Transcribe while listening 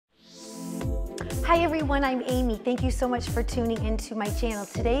Hi everyone, I'm Amy. Thank you so much for tuning into my channel.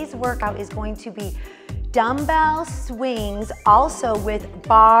 Today's workout is going to be dumbbell swings, also with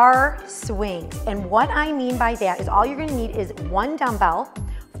bar swings. And what I mean by that is all you're gonna need is one dumbbell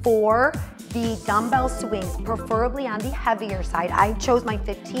for the dumbbell swings, preferably on the heavier side. I chose my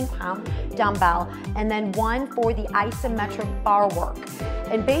 15-pound dumbbell, and then one for the isometric bar work.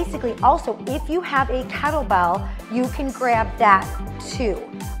 And basically also, if you have a kettlebell, you can grab that too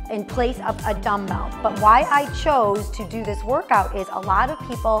in place of a dumbbell. But why I chose to do this workout is a lot of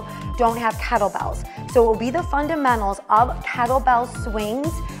people don't have kettlebells. So it will be the fundamentals of kettlebell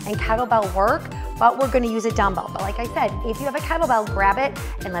swings and kettlebell work, but we're gonna use a dumbbell. But like I said, if you have a kettlebell, grab it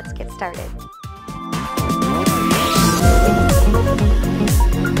and let's get started.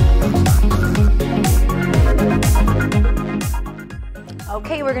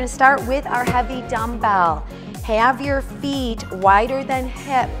 Okay, we're gonna start with our heavy dumbbell. Have your feet wider than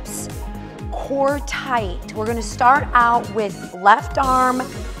hips, core tight. We're gonna start out with left arm,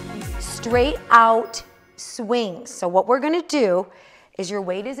 straight out swings. So what we're gonna do is your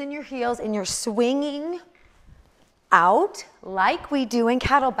weight is in your heels and you're swinging out like we do in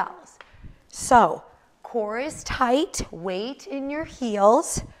kettlebells. So core is tight, weight in your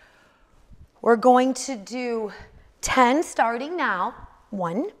heels. We're going to do 10 starting now.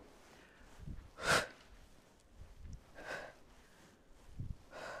 1,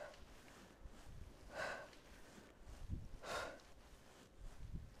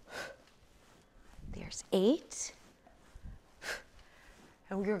 8,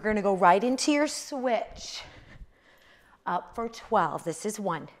 and we're going to go right into your switch. Up for 12. This is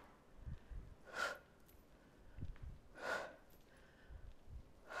 1.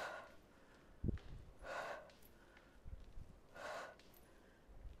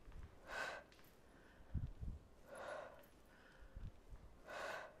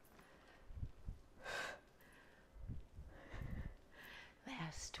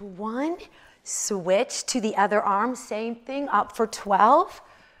 Last one. Switch to the other arm, same thing, up for 12.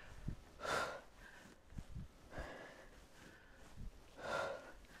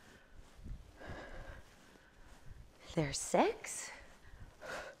 There's 6.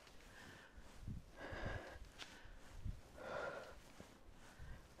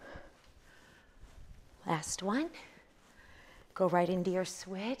 Last one. Go right into your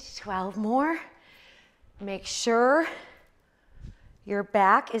switch, 12 more. Make sure your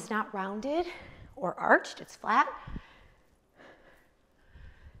back is not rounded or arched, it's flat.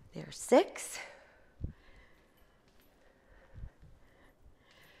 There's 6.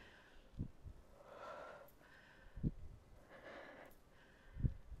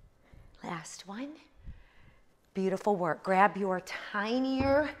 Last one. Beautiful work. Grab your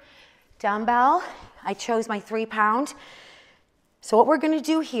tinier dumbbell. I chose my 3-pound. So what we're gonna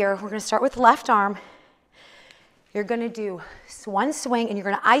do here, we're gonna start with left arm. You're gonna do one swing and you're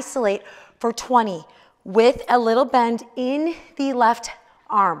gonna isolate for 20 with a little bend in the left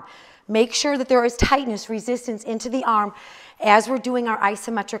arm. Make sure that there is tightness, resistance into the arm as we're doing our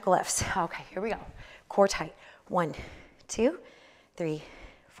isometric lifts. Okay, here we go. Core tight. 1, 2, 3,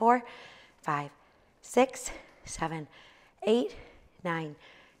 4, 5, 6, 7, 8, 9,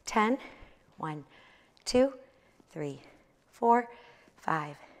 10. 1, 2, 3, 4,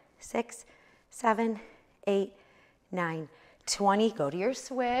 5, 6, 7, 8, 9, 20. Go to your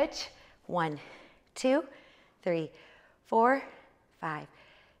switch. 1, 2, 3, 4, 5,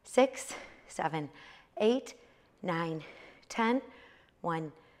 6, 7, 8, 9, 10.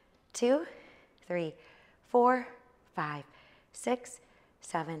 1, 2, 3, 4, 5, 6,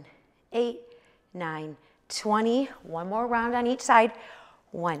 7, 8, 9, 20. One more round on each side.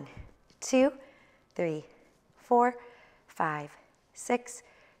 1, 2, 3, 4, 5, 6,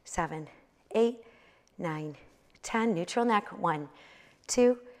 7, 8, 9, 10. Neutral neck. 1,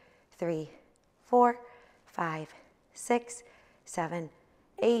 2, 3, 4, 5, 6, 7,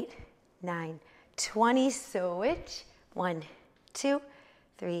 8, 9, 20. Switch. 1, 2,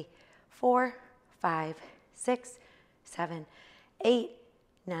 3, 4, 5, 6, 7, 8,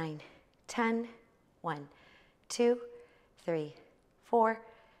 9, 10. 1, 2, 3, 4,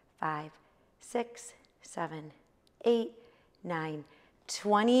 5, 6, 7, 8, 9,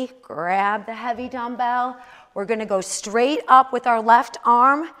 20. Grab the heavy dumbbell. We're gonna go straight up with our left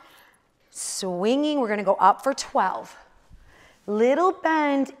arm, swinging. We're gonna go up for 12. Little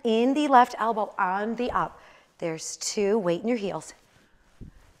bend in the left elbow on the up. There's 2, weight in your heels.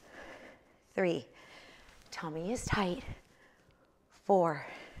 3, tummy is tight. 4,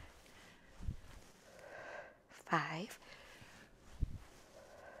 5,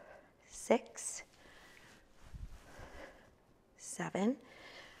 6, 7,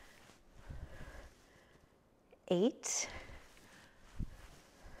 8,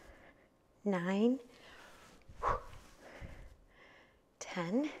 9,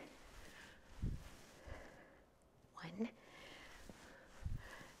 10, 1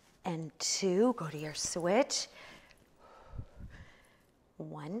 and 2. Go to your switch.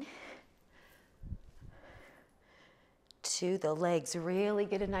 1, 2. The legs really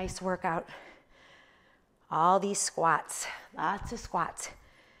get a nice workout. All these squats, lots of squats.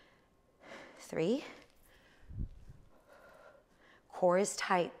 3. Core is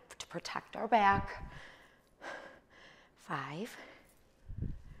tight to protect our back. 5,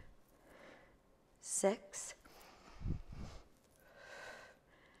 6,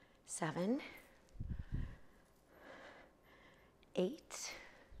 7, 8,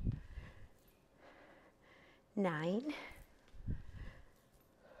 9,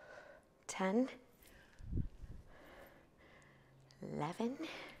 10, 11,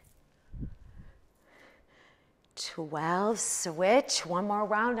 12, switch. One more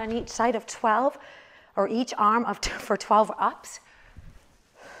round on each side of 12, or each arm for 12 ups.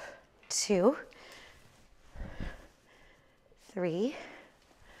 2, 3,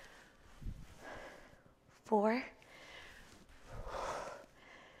 4,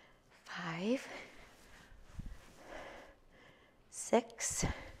 5, 6,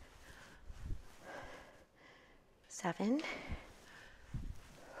 7,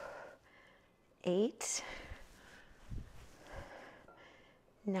 8,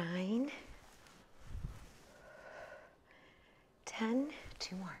 9, 10,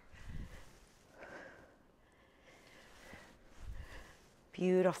 2 more.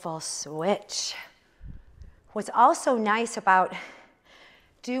 Beautiful switch. What's also nice about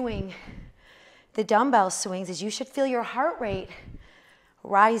doing the dumbbell swings is you should feel your heart rate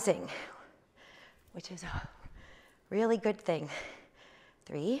rising, which is a really good thing.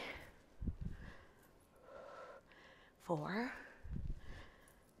 3, 4,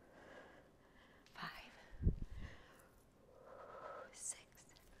 5, 6,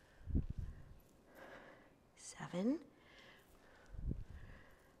 7,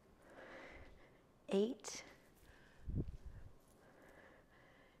 8,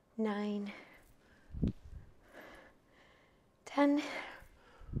 9, 10.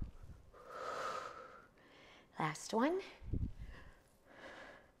 Last one.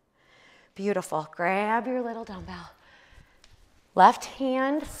 Beautiful. Grab your little dumbbell. Left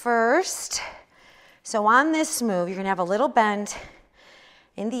hand first. So on this move, you're going to have a little bend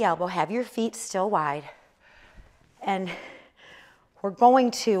in the elbow. Have your feet still wide. And we're going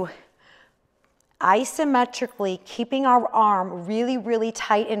to isometrically, keeping our arm really, really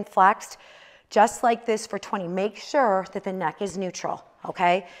tight and flexed, just like this for 20. Make sure that the neck is neutral,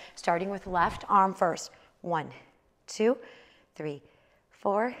 okay? Starting with left arm first. 1, 2, 3,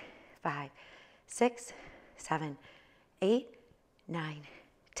 4, 5, 6, 7, 8, 9,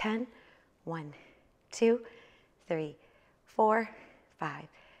 10. 1, 2, 3, 4, 5,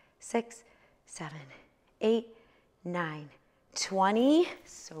 6, 7, 8, 9, 20.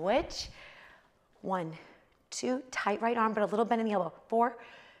 Switch. 1, 2, tight right arm, but a little bend in the elbow. 4,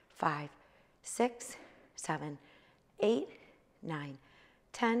 5, 6, 7, 8, 9,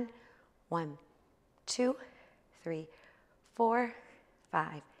 10. 1, 2, 3, 4,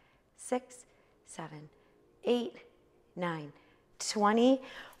 5, 6, 7, 8, 9, 20.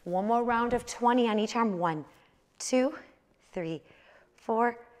 One more round of 20 on each arm. 1, 2, 3,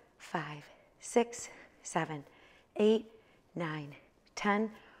 4, 5, 6, 7, 8, 9,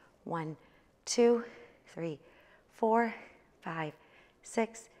 10. 1, 2, 3, 4, 5,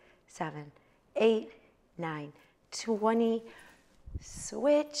 6, 7, 8, 9, 20.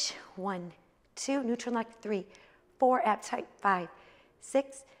 Switch. 1, 2, neutral neck. 3, 4, ab tight. 5,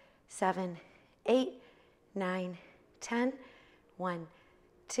 6, 7, 8, 9, 10. 1,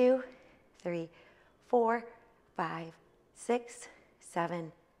 2, 3, 4, 5, 6,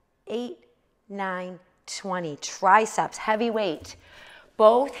 7, 8, 9, 20. Triceps, heavy weight.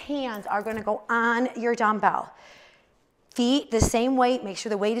 Both hands are going to go on your dumbbell. Feet the same weight. Make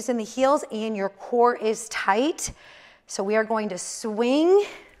sure the weight is in the heels and your core is tight. So we are going to swing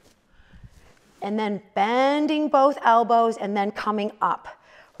and then bending both elbows and then coming up.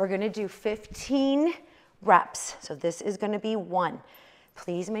 We're going to do 15 reps. So this is going to be 1.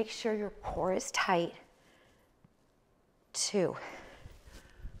 Please make sure your core is tight. 2,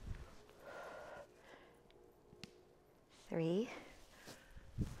 3,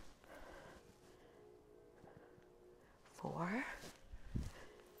 4,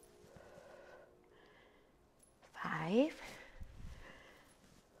 5,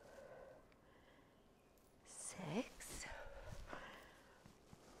 6,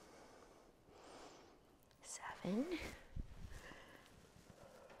 7, 8,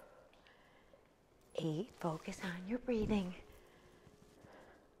 focus on your breathing.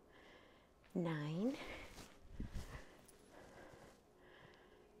 9,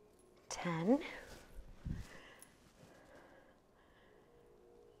 10,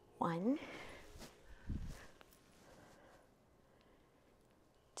 1,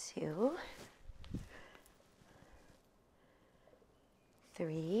 2,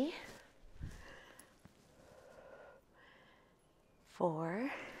 3,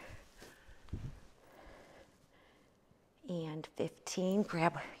 4, and 15.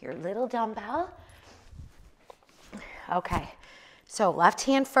 Grab your little dumbbell. Okay, so left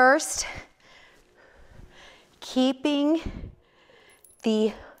hand first, keeping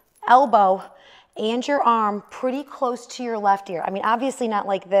the elbow and your arm pretty close to your left ear. I mean, obviously not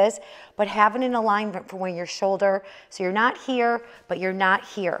like this, but having an alignment for when your shoulder, so you're not here, but you're not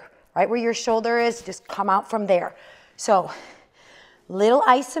here. Right where your shoulder is, just come out from there. So, little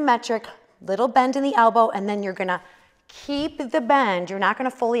isometric, little bend in the elbow, and then you're gonna keep the bend. You're not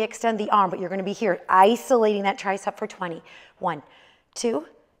gonna fully extend the arm, but you're gonna be here, isolating that tricep for 20. 1, 2,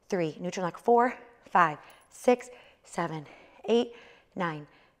 3, neutral neck, 4, 5, 6, 7, 8, 9,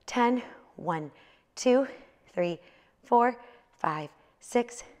 10, 1, 2, 3, 4, 5,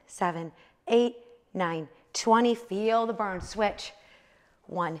 6, 7, 8, 9, 20. Feel the burn, switch.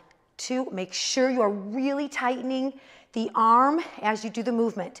 1, 2, make sure you are really tightening the arm as you do the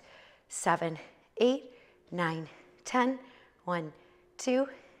movement. 7, 8, 9, 10, 1, 2,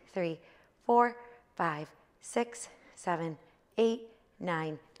 3, 4, 5, 6, 7, 8,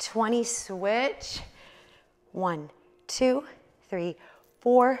 9, 20. Switch. 1, 2, 3,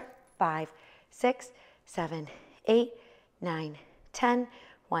 4, 5, 6, 7, 8, 9, 10,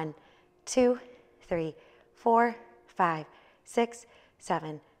 1, 2, 3, 4, 5, 6,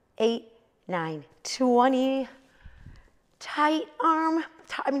 7, 8, 9, 20. Tight arm,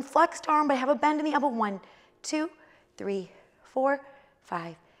 flexed arm, but have a bend in the elbow. 1, 2, 3, 4,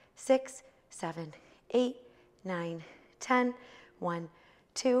 5, 6, 7, 8, 9, 10, 1,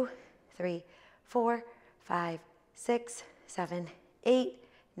 2, 3, 4, 5, 6, 7, 8,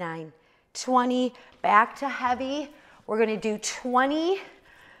 9, 20. Back to heavy. We're gonna do 20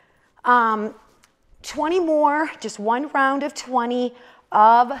 more, just one round of 20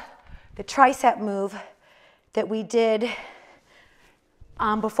 of the tricep move that we did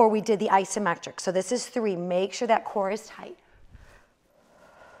before we did the isometric. So this is 3. Make sure that core is tight.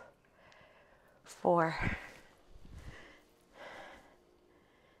 4,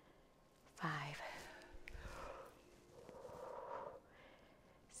 5,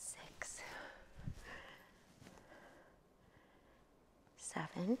 6,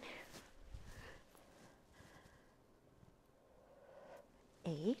 7,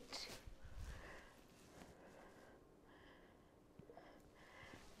 8,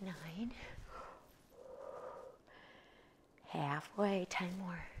 9, halfway, 10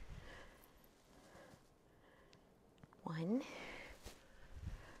 more. 1,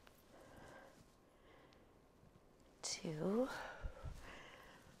 2,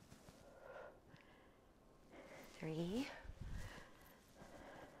 3,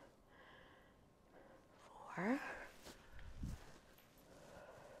 4,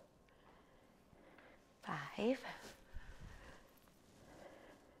 5,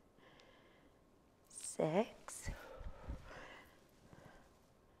 6,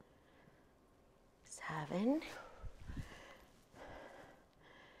 7,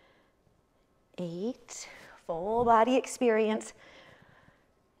 8, full body experience.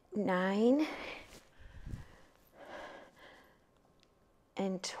 9,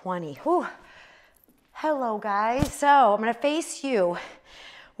 and 20. Whew. Hello, guys. So I'm going to face you.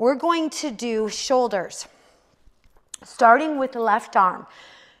 We're going to do shoulders, starting with the left arm.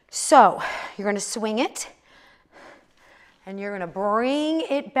 So you're going to swing it, and you're going to bring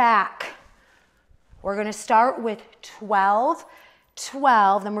it back. We're going to start with 12,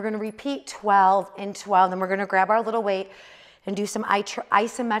 12, then we're going to repeat 12 and 12, then we're going to grab our little weight and do some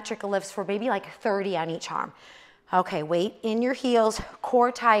isometric lifts for maybe like 30 on each arm. Okay, weight in your heels,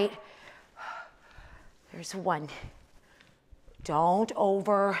 core tight. There's 1. Don't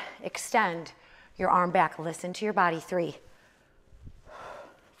overextend your arm back. Listen to your body. 3,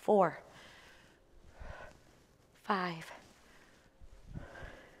 4, 5,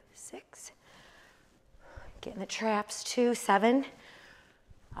 6. Get in the traps. 2, 7.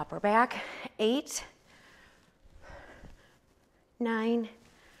 Upper back. 8, 9,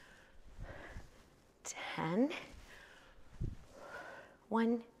 10.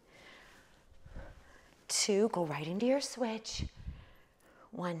 1, 2. Go right into your switch.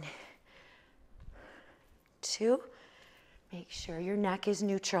 1, 2. Make sure your neck is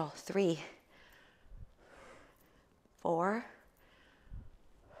neutral. 3, 4,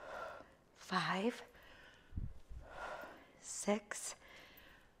 5, 6,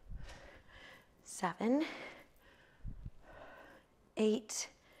 7, 8,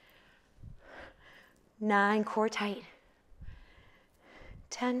 9, core tight.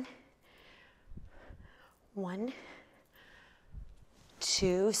 10, 1,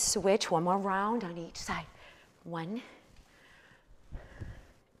 2, switch, one more round on each side. 1,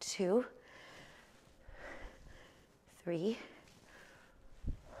 2, 3,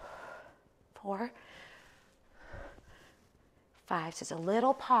 4, 5. Just a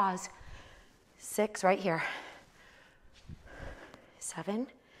little pause. 6 right here. 7,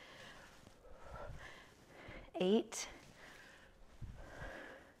 8,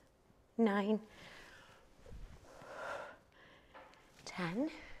 9, 10,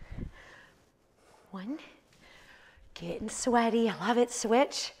 1, getting sweaty, I love it,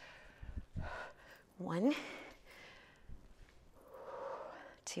 switch, 1,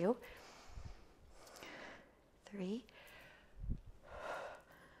 2, 3,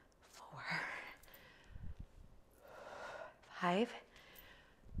 4, 5,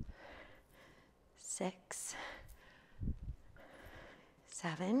 6,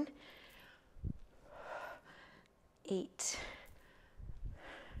 7, 8,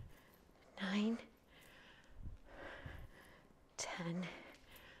 9, 10,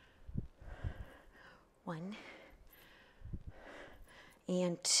 1,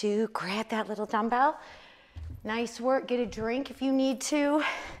 and 2. Grab that little dumbbell. Nice work. Get a drink if you need to.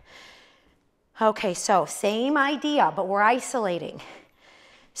 Okay, so same idea, but we're isolating.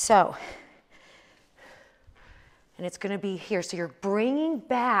 So, and it's going to be here. So you're bringing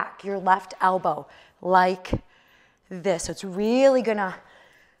back your left elbow like this. So it's really going to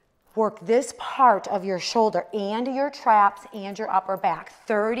work this part of your shoulder and your traps and your upper back.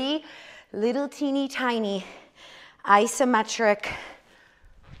 30 little teeny tiny isometric.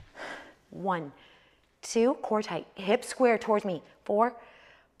 1, 2, core tight, hip square towards me. 4,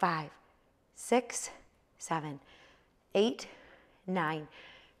 5, 6, 7, 8, 9,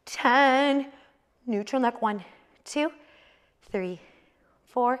 10. Neutral neck. 1, 2, 3,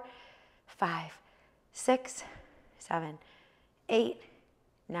 4, 5, 6, 7, 8,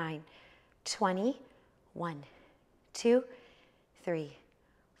 9, 20. 1, 2, 3,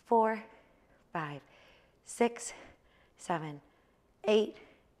 4, 5, 6, 7, 8,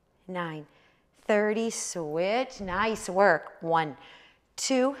 9, 30. Switch. Nice work. 1,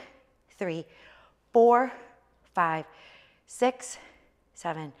 2, 3, 4, 5, 6,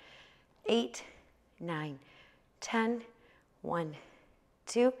 7, 8, 9, 10. 1,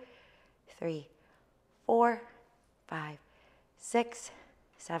 2, 3, 4, 5, 6,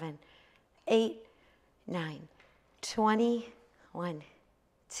 7, 8, 9, 20. 1,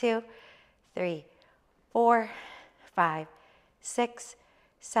 2, 3, 4, 5, 6,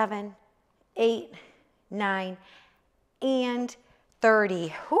 7, 8, 9, and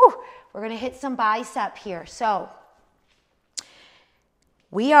 30. Whew. We're going to hit some bicep here. So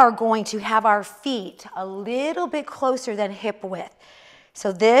we are going to have our feet a little bit closer than hip width.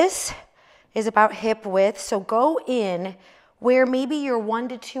 So this is about hip width. So go in where maybe you're 1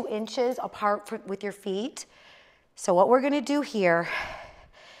 to 2 inches apart with your feet. So what we're going to do here,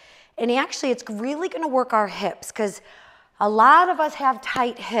 and actually it's really going to work our hips because a lot of us have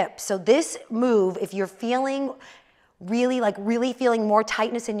tight hips. So this move, if you're feeling really feeling more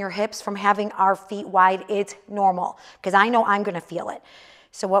tightness in your hips from having our feet wide, it's normal because I know I'm going to feel it.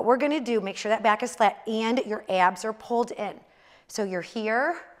 So what we're going to do, make sure that back is flat and your abs are pulled in. So you're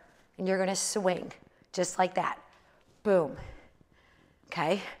here and you're going to swing just like that. Boom.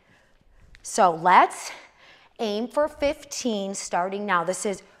 Okay. So let's aim for 15 starting now. This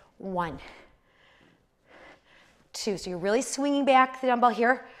is 1, 2. So you're really swinging back the dumbbell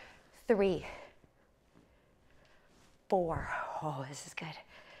here. 3, 4. Oh, this is good.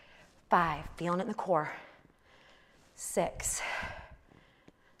 5. Feeling it in the core. 6,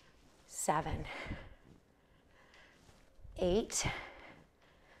 7, 8,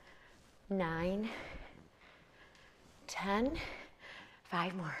 9, 10.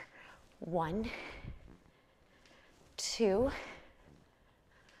 5 more. 1, 2,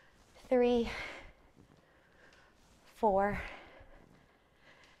 3, 4,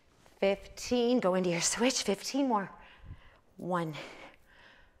 15. Go into your switch. 15 more. 1,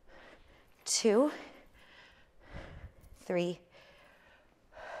 2, 3,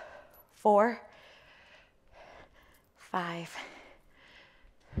 4, 5,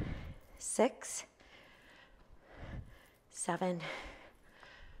 6, 7,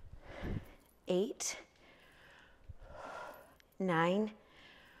 8, 9,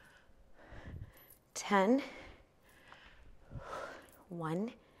 10,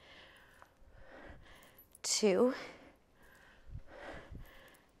 1, 2,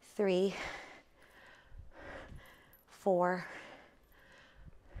 3, 4,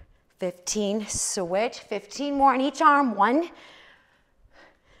 15, switch, 15 more on each arm, 1,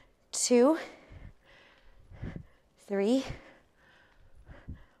 2, 3,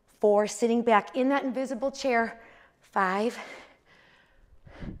 4, sitting back in that invisible chair, 5,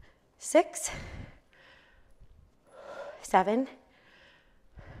 6, 7,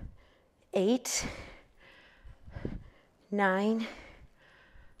 8, 9,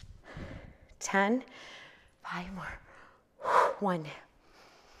 10, 5 more, 1,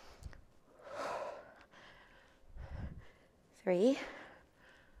 3,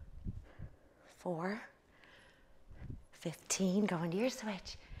 4, 15, go into your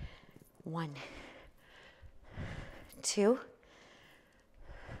switch, 1, 2,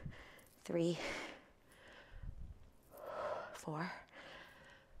 3, 4,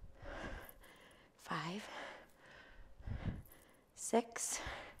 5, 6,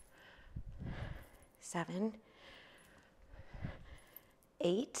 7,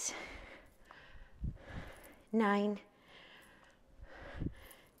 8, 9,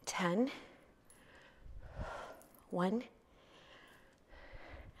 10, 1,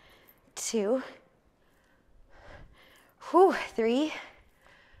 2, 3,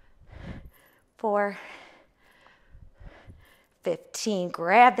 4, 15.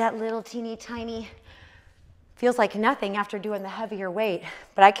 Grab that little teeny tiny, feels like nothing after doing the heavier weight.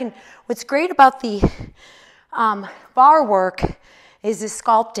 But what's great about the bar work is the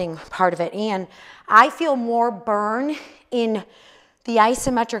sculpting part of it. And I feel more burn in the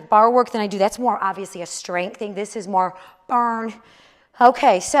isometric bar work than I do. That's more obviously a strength thing. This is more burn.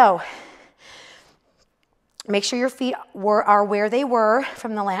 Okay, so make sure your feet are where they were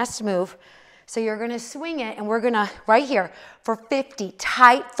from the last move. So you're gonna swing it, and we're gonna, right here, for 50,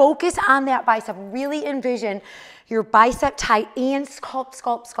 tight, focus on that bicep. Really envision your bicep tight and sculpt,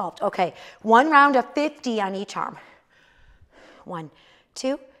 sculpt, sculpt. Okay, 1 round of 50 on each arm. 1,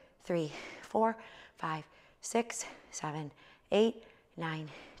 2, 3, 4, 5, 6, 7, 8, 9,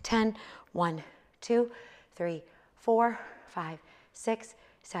 10. 1, 2, 3, 4, 5, 6,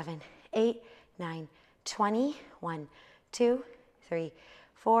 7, 8, 9, 20. 1, 2, 3,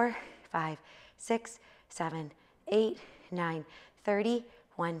 4, 5, 6, 7, 8, 9, 30.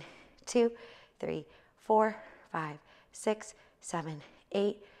 1, 2, 3, 4, 5, 6, 7,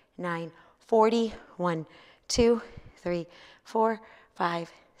 8, 9, 40. 1, 2, 3, 4,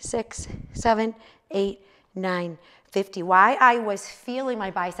 5, 6, 7, 8, 9, 50. Why I was feeling my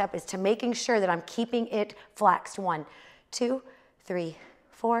bicep is to making sure that I'm keeping it flexed. 1, 2, 3,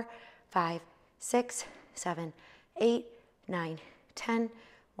 4, 5, 6, 7, 8, 9, 10.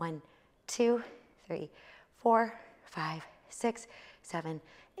 1, 2, 3, 4, 5, 6, 7,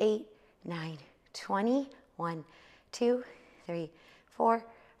 8, 9, 20. 1, 2, 3, 4,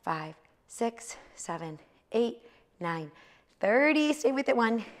 5, 6, 7, 8, 9, 30. Stay with it.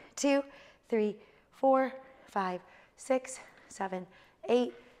 1, 2, 3, 4, 5, 6, 7,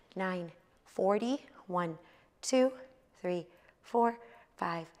 8, 9, 40. 1, 2, 3, 4,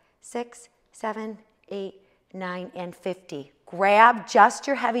 5, 6, 7, 8, 9, and 50. Grab just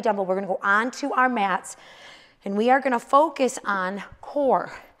your heavy dumbbell. We're going to go onto our mats, and we are going to focus on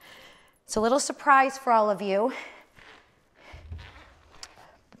core. It's a little surprise for all of you.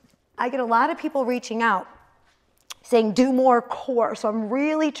 I get a lot of people reaching out saying do more core, so I'm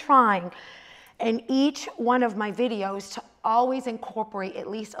really trying in each one of my videos to always incorporate at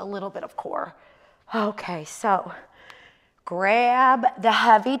least a little bit of core. Okay, so grab the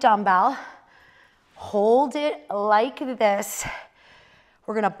heavy dumbbell. Hold it like this.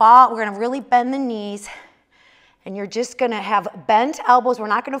 We're gonna really bend the knees, and you're just gonna have bent elbows. We're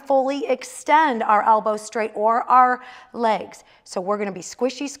not gonna fully extend our elbows straight or our legs. So we're gonna be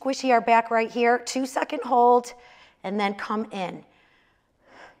squishy, squishy our back right here. 2-second hold, and then come in.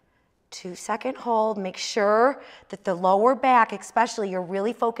 2-second hold. Make sure that the lower back, especially, you're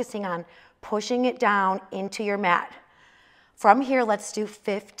really focusing on pushing it down into your mat. From here, let's do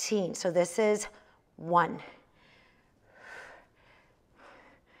 15. So this is 1,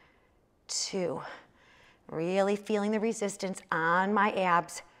 2, really feeling the resistance on my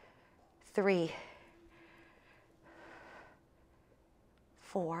abs. 3,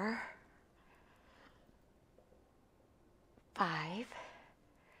 4, 5,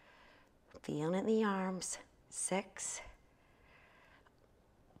 feeling it in the arms. 6,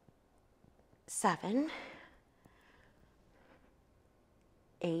 7,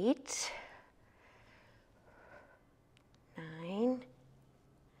 8, 9,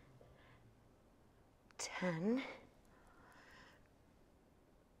 10,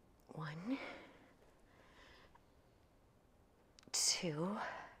 1, 2,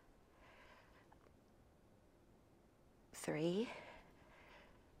 3,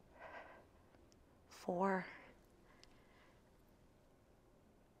 4,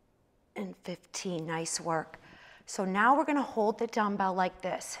 and 15. Nice work. So now we're going to hold the dumbbell like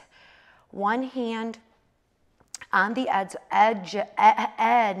this. One hand on the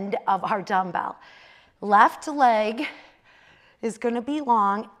end of our dumbbell. Left leg is going to be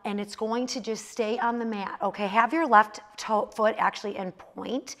long and it's going to just stay on the mat. Okay, have your left foot actually in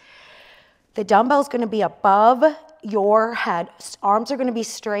point. The dumbbell is going to be above your head. Arms are going to be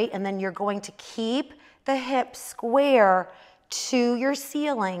straight, and then you're going to keep the hips square to your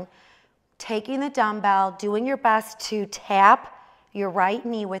ceiling, taking the dumbbell, doing your best to tap your right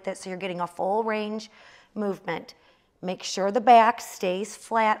knee with it so you're getting a full range movement. Make sure the back stays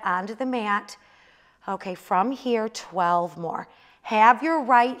flat onto the mat. Okay, from here, 12 more. Have your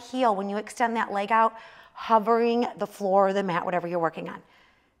right heel, when you extend that leg out, hovering the floor or the mat, whatever you're working on.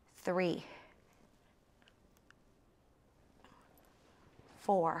 3,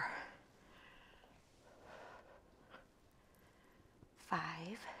 4, 5,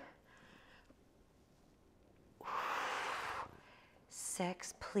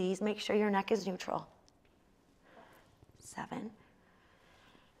 6. Please make sure your neck is neutral. 7,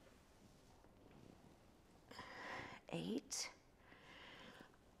 8,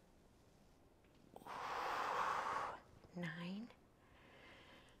 9,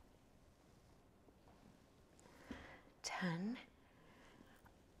 10,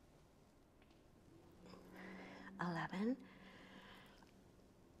 11,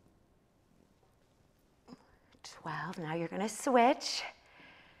 12. Now you're going to switch.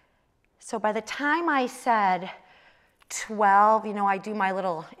 So by the time I said 12, you know, I do my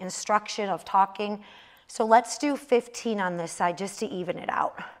little instruction of talking. So let's do 15 on this side just to even it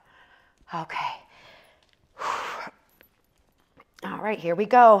out. Okay. All right, here we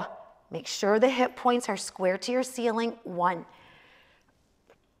go. Make sure the hip points are square to your ceiling. 1,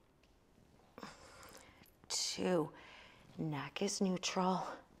 2, neck is neutral.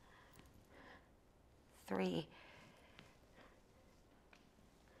 3,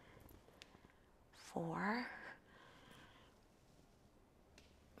 4,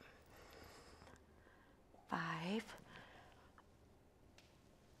 5,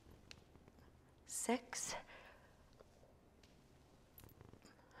 6,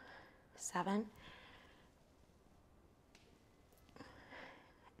 7,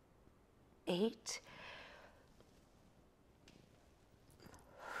 8,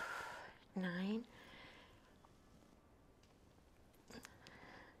 9,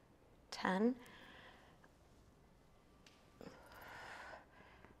 10,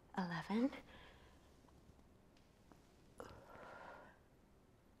 11,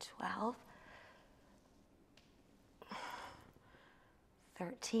 12,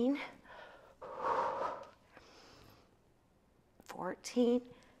 13, 14,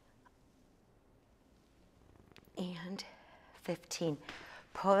 and 15.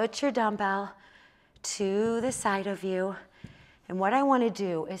 Put your dumbbell to the side of you. And what I want to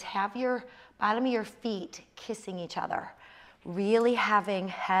do is have your bottom of your feet kissing each other. Really having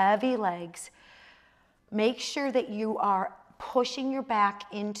heavy legs. Make sure that you are pushing your back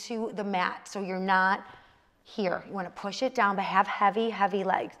into the mat so you're not here. You want to push it down, but have heavy, heavy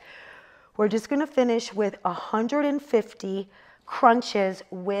legs. We're just going to finish with 150 crunches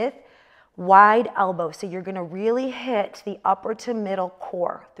with wide elbows. So you're going to really hit the upper to middle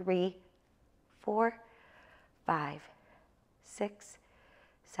core. 3, 4, 5, 6,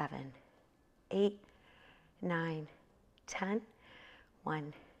 7, 8, 9, 10.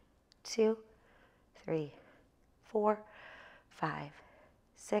 1, 2, 3, 4, 5,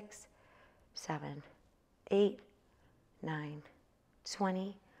 6, 7, 8, 9,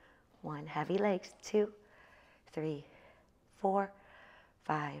 20. 1. Heavy legs. 2, 3, 4,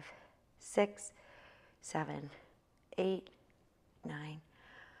 5, 6, 7, 8, 9,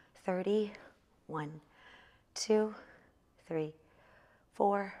 30. 1, 2, 3,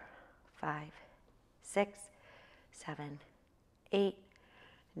 4, 5, 6, 7, 8,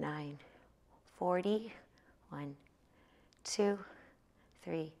 9, 40. 1, 2,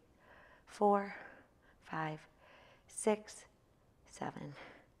 3, 4, 5, 6, 7,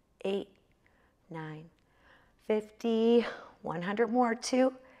 8, 9, 50. 100 more.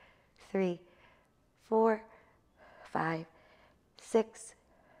 2, 3, 4, 5, 6,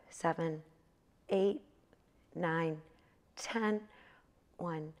 7, 8, 9, 10.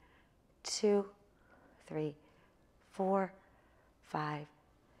 1, 2, 3, 4, 5,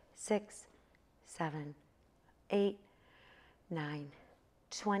 6, 7, 8, 9,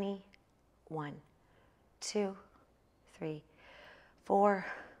 20, 1, 2, 3, 4,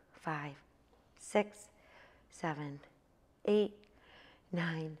 5, 6, 7, 8,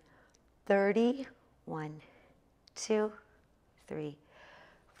 9, 30, 1, 2, 3,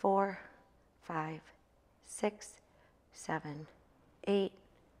 4, 5, 6, 7, 8,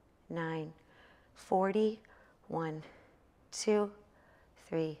 9, 40, 1, 2,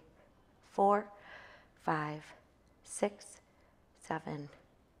 3, 4, 5, 6, 7,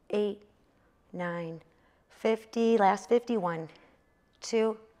 8, 9, 50, last 50, 1,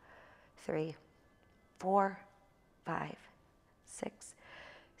 2, 3, 4, 5, 6,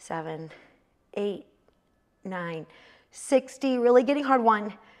 7, 8, 9, 60, really getting hard,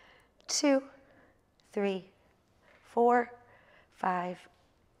 1, 2, 3, 4, 5,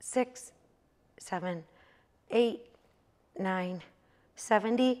 6, 7, 8, 9,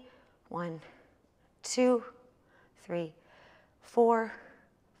 70, 1, 2, 3, 4,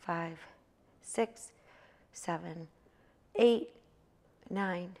 5, 6, 7, 8,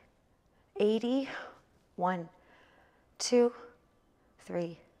 9, 80, 1, 2,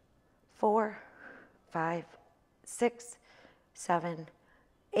 3, 4, 5, 6, 7,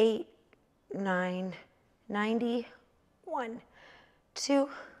 8, 9, 90, 1, 2,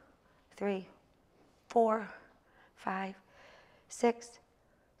 3, 4, 5, 6,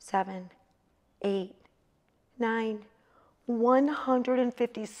 7, 8, 9,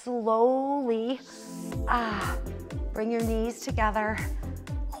 150. Slowly, bring your knees together,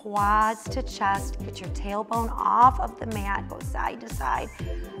 quads to chest, get your tailbone off of the mat, go side to side.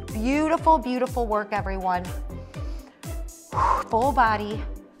 Beautiful, beautiful work, everyone. Full body.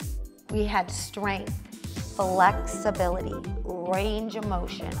 We had strength, flexibility, range of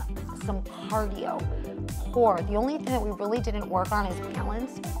motion, some cardio, core. The only thing that we really didn't work on is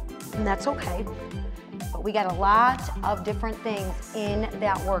balance, and that's okay. But we got a lot of different things in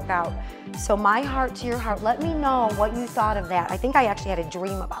that workout. So my heart to your heart, let me know what you thought of that. I think I actually had a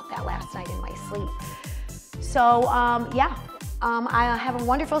dream about that last night in my sleep. So I have a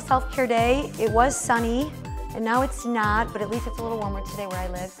wonderful self-care day. It was sunny, and now it's not, but at least it's a little warmer today where I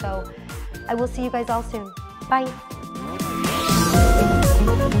live. So I will see you guys all soon. Bye.